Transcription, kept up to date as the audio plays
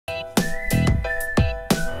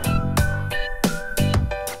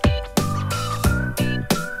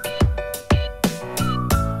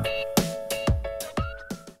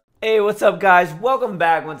what's up, guys? Welcome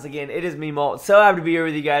back once again. It is me, Molt. So happy to be here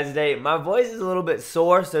with you guys today. My voice is a little bit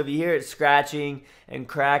sore, so if you hear it scratching and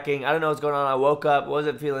cracking, I don't know what's going on. I woke up,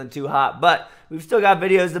 wasn't feeling too hot, but we've still got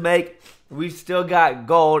videos to make. We've still got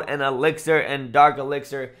gold and elixir and dark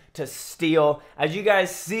elixir to steal. As you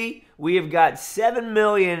guys see, we have got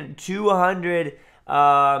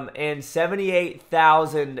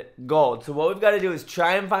 7,278,000 gold. So what we've got to do is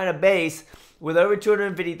try and find a base with over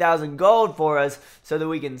 250,000 gold for us so that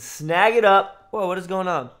we can snag it up. Whoa, what is going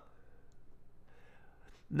on?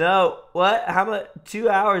 No, what? How much? 2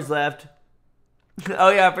 hours left.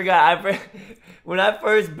 Oh yeah, I forgot. When I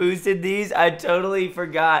first boosted these, I totally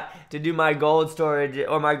forgot to do my gold storage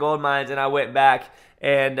or my gold mines, and I went back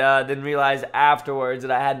and then realized afterwards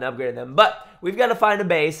that I hadn't upgraded them. But we've got to find a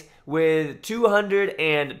base with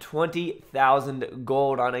 220,000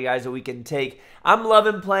 gold on it, guys, that we can take. I'm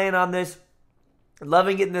loving playing on this.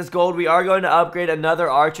 Loving getting this gold. We are going to upgrade another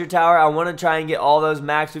archer tower. I want to try and get all those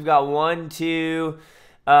maxed. We've got 1, 2,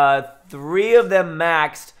 3 of them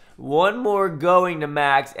maxed. 1 more going to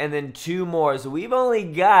max, and then 2 more. So we've only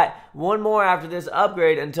got 1 more after this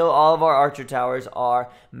upgrade until all of our archer towers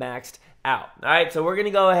are maxed out. Alright, so we're going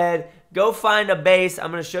to go ahead, go find a base.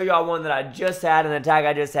 I'm going to show y'all one that I just had, an attack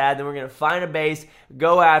I just had. Then we're going to find a base,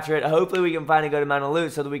 go after it. Hopefully we can find a good amount of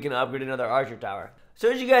loot so that we can upgrade another archer tower. So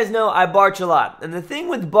as you guys know, I barch a lot. And the thing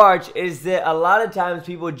with barch is that a lot of times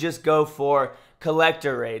people just go for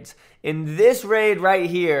collector raids. In this raid right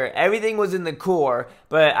here, everything was in the core,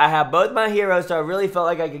 but I have both my heroes, so I really felt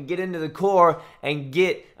like I could get into the core and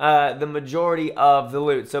get the majority of the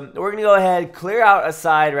loot. So we're going to go ahead, clear out a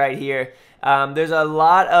side right here. There's a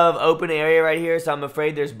lot of open area right here, so I'm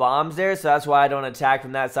afraid there's bombs there, so that's why I don't attack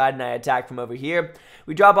from that side and I attack from over here.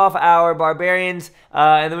 We drop off our barbarians,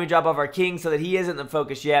 and then we drop off our king so that he isn't the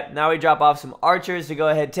focus yet. Now we drop off some archers to go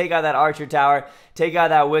ahead, take out that archer tower, take out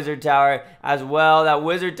that wizard tower as well. That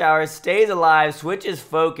wizard tower stays alive, switches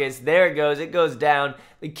focus. There it goes down.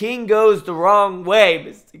 The king goes the wrong way.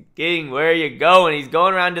 Mr. King, where are you going? He's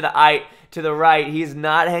going around to the right. He's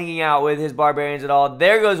not hanging out with his barbarians at all.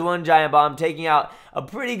 There goes one giant bomb, taking out a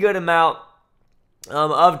pretty good amount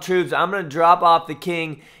of troops. I'm going to drop off the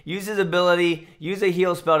king, use his ability, use a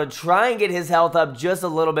heal spell to try and get his health up just a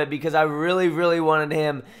little bit because I really, really wanted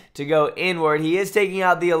him to go inward. He is taking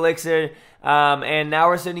out the elixir, and now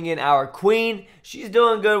we're sending in our queen. She's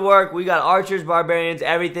doing good work. We got archers, barbarians,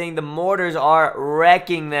 everything. The mortars are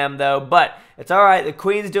wrecking them, though, but it's all right. The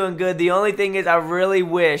queen's doing good. The only thing is I really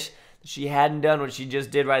wish she hadn't done what she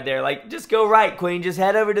just did right there. Like, just go right, queen. Just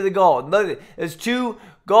head over to the gold. Look, there's two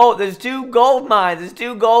gold mines. There's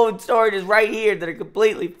 2 gold storages right here that are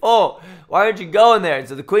completely full. Why aren't you going there?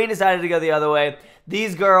 So the queen decided to go the other way.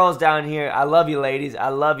 These girls down here, I love you, ladies. I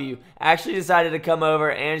love you. Actually decided to come over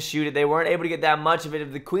and shoot it. They weren't able to get that much of it.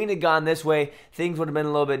 If the queen had gone this way, things would have been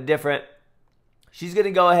a little bit different. She's going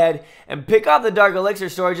to go ahead and pick off the dark elixir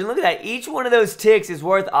storage. And look at that. Each one of those ticks is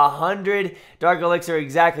worth 100 dark elixir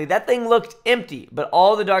exactly. That thing looked empty, but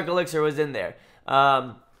all the dark elixir was in there.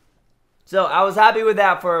 So I was happy with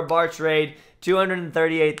that for a barch raid.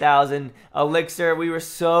 238,000 elixir. We were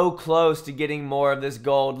so close to getting more of this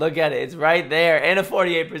gold. Look at it. It's right there. And a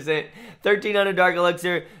 48%. 1,300 dark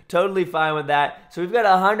elixir. Totally fine with that. So we've got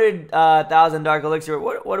 100,000 dark elixir.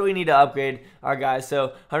 What do we need to upgrade our guys? So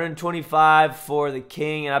 125 for the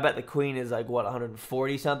king. And I bet the queen is like, what,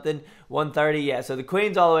 140 something? 130? Yeah, so the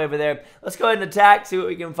queen's all the way over there. Let's go ahead and attack, see what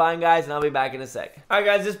we can find, guys, and I'll be back in a sec. All right,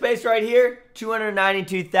 guys, this base right here,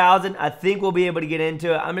 292,000. I think we'll be able to get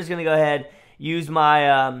into it. I'm just going to go ahead use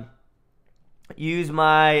my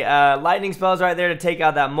lightning spells right there to take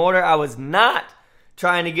out that mortar. I was not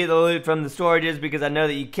trying to get the loot from the storages because I know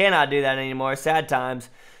that you cannot do that anymore. Sad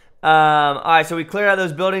times. Alright, so we cleared out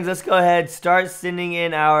those buildings. Let's go ahead, start sending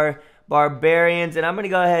in our barbarians, and I'm going to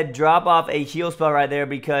go ahead drop off a heal spell right there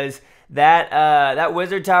because that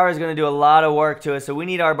wizard tower is going to do a lot of work to us. So we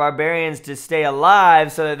need our barbarians to stay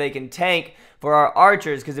alive so that they can tank for our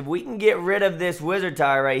archers, because if we can get rid of this wizard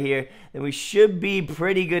tower right here, then we should be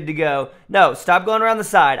pretty good to go. No, stop going around the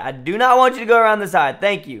side. I do not want you to go around the side.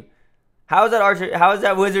 Thank you. How is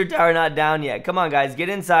that wizard tower not down yet? Come on, guys, get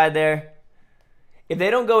inside there. If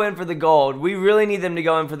they don't go in for the gold, we really need them to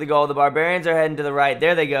go in for the gold. The barbarians are heading to the right.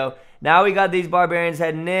 There they go. Now we got these barbarians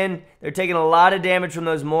heading in. They're taking a lot of damage from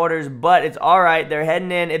those mortars, but it's all right. They're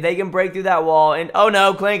heading in. If they can break through that wall, and oh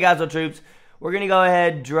no, clan castle troops. We're going to go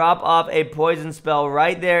ahead, drop off a poison spell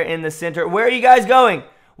right there in the center. Where are you guys going?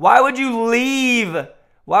 Why would you leave?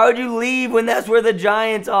 Why would you leave when that's where the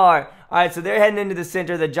giants are? All right, so they're heading into the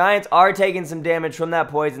center. The giants are taking some damage from that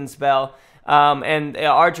poison spell. and the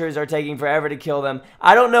archers are taking forever to kill them.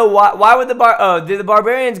 I don't know why. Why would did the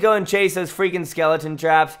barbarians go and chase those freaking skeleton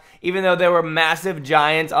traps, even though there were massive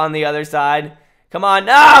giants on the other side? Come on,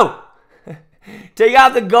 no! Take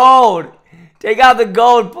out the gold! Take out the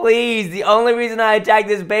gold, please! The only reason I attacked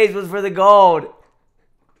this base was for the gold.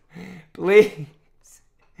 Please.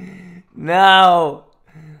 No.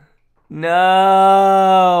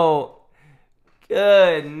 No.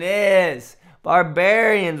 Goodness.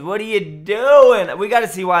 Barbarians, what are you doing? We got to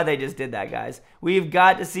see why they just did that, guys. We've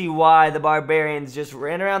got to see why the barbarians just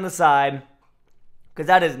ran around the side. Because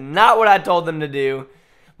that is not what I told them to do.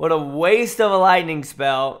 What a waste of a lightning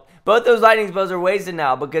spell. Both those lightning spells are wasted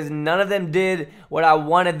now because none of them did what I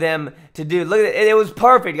wanted them to do. Look at it. It was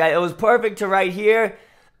perfect, guys. It was perfect to right here.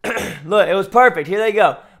 Look, it was perfect. Here they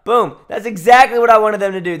go. Boom. That's exactly what I wanted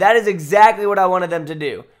them to do. That is exactly what I wanted them to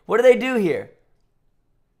do. What do they do here?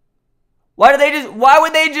 Why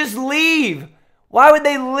would they just leave? Why would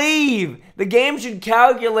they leave? The game should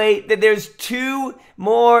calculate that there's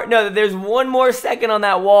that there's one more second on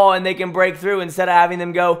that wall and they can break through instead of having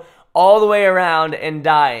them go all the way around and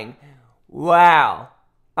dying. Wow.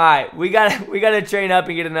 All right, we gotta train up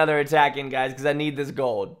and get another attack in, guys, because I need this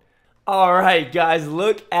gold. All right, guys,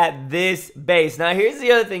 look at this base. Now, here's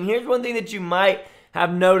the other thing. Here's one thing that you might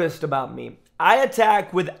have noticed about me. I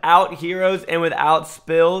attack without heroes and without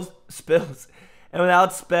spells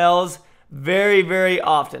very, very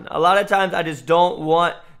often. A lot of times I just don't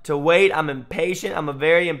want to wait. I'm impatient. I'm a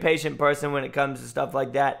very impatient person when it comes to stuff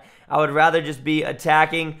like that. I would rather just be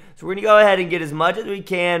attacking. So we're going to go ahead and get as much as we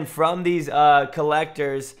can from these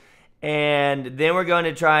collectors. And then we're going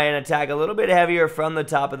to try and attack a little bit heavier from the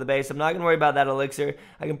top of the base. I'm not going to worry about that elixir.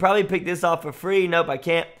 I can probably pick this off for free. Nope, I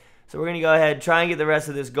can't. So we're going to go ahead and try and get the rest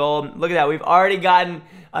of this gold. Look at that. We've already gotten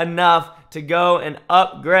enough to go and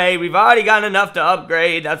upgrade. We've already gotten enough to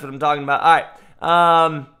upgrade. That's what I'm talking about. All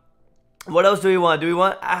right. What else do we want?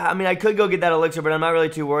 I mean, I could go get that elixir, but I'm not really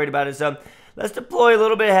too worried about it. So let's deploy a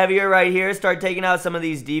little bit heavier right here. Start taking out some of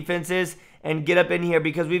these defenses and get up in here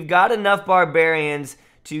because we've got enough barbarians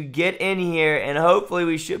to get in here. And hopefully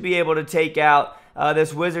we should be able to take out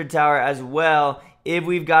this wizard tower as well if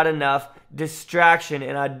we've got enough distraction.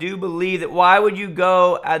 And I do believe that, why would you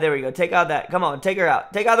go, there we go, take out that, come on, take her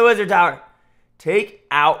out, take out the wizard tower, take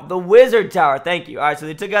out the wizard tower, thank you. All right, so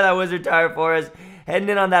they took out that wizard tower for us, heading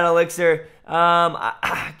in on that elixir.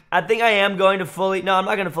 I think I am going to I'm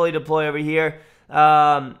not going to fully deploy over here.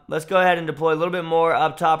 Let's go ahead and deploy a little bit more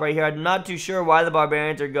up top right here. I'm not too sure why the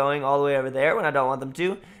barbarians are going all the way over there when I don't want them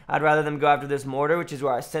to. I'd rather them go after this mortar, which is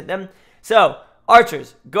where I sent them. So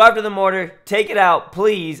archers, go after the mortar, take it out,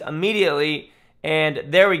 please, immediately. And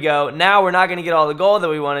there we go. Now we're not going to get all the gold that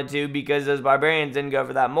we wanted to because those barbarians didn't go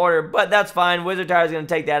for that mortar, but that's fine. Wizard Tower is going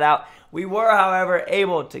to take that out. We were, however,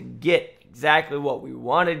 able to get exactly what we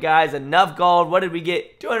wanted, guys. Enough gold. What did we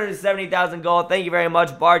get? 270,000 gold. Thank you very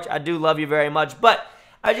much, Barch. I do love you very much. But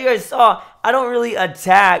as you guys saw, I don't really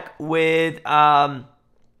attack with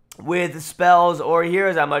spells or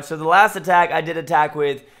heroes that much. So the last attack, I did attack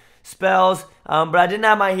with spells, but I didn't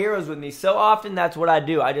have my heroes with me. So often that's what I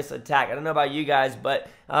do. I just attack. I don't know about you guys, but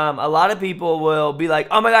a lot of people will be like,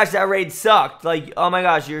 oh my gosh, that raid sucked. Like, oh my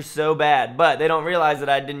gosh, you're so bad. But they don't realize that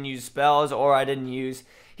I didn't use spells or I didn't use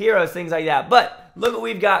heroes, things like that. But look what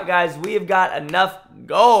we've got, guys. We have got enough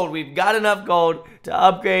gold. We've got enough gold to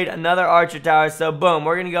upgrade another archer tower. So boom,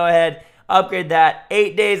 we're going to go ahead, upgrade that.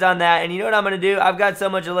 8 days on that. And you know what I'm going to do? I've got so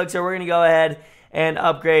much elixir. We're going to go ahead and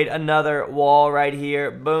upgrade another wall right here.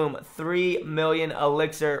 Boom, 3 million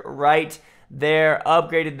elixir right there.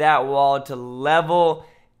 Upgraded that wall to level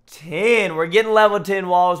 10. We're getting level 10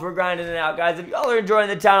 walls. We're grinding it out, guys. If y'all are enjoying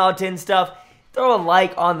the Town Hall 10 stuff, throw a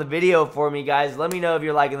like on the video for me, guys. Let me know if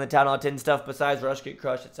you're liking the Town Hall 10 stuff besides Rush Get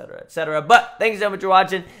Crushed, etc., etc. But thank you so much for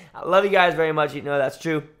watching. I love you guys very much. You know that's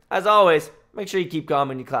true. As always, make sure you keep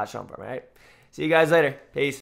calm and you clash on for me, all right? See you guys later. Peace.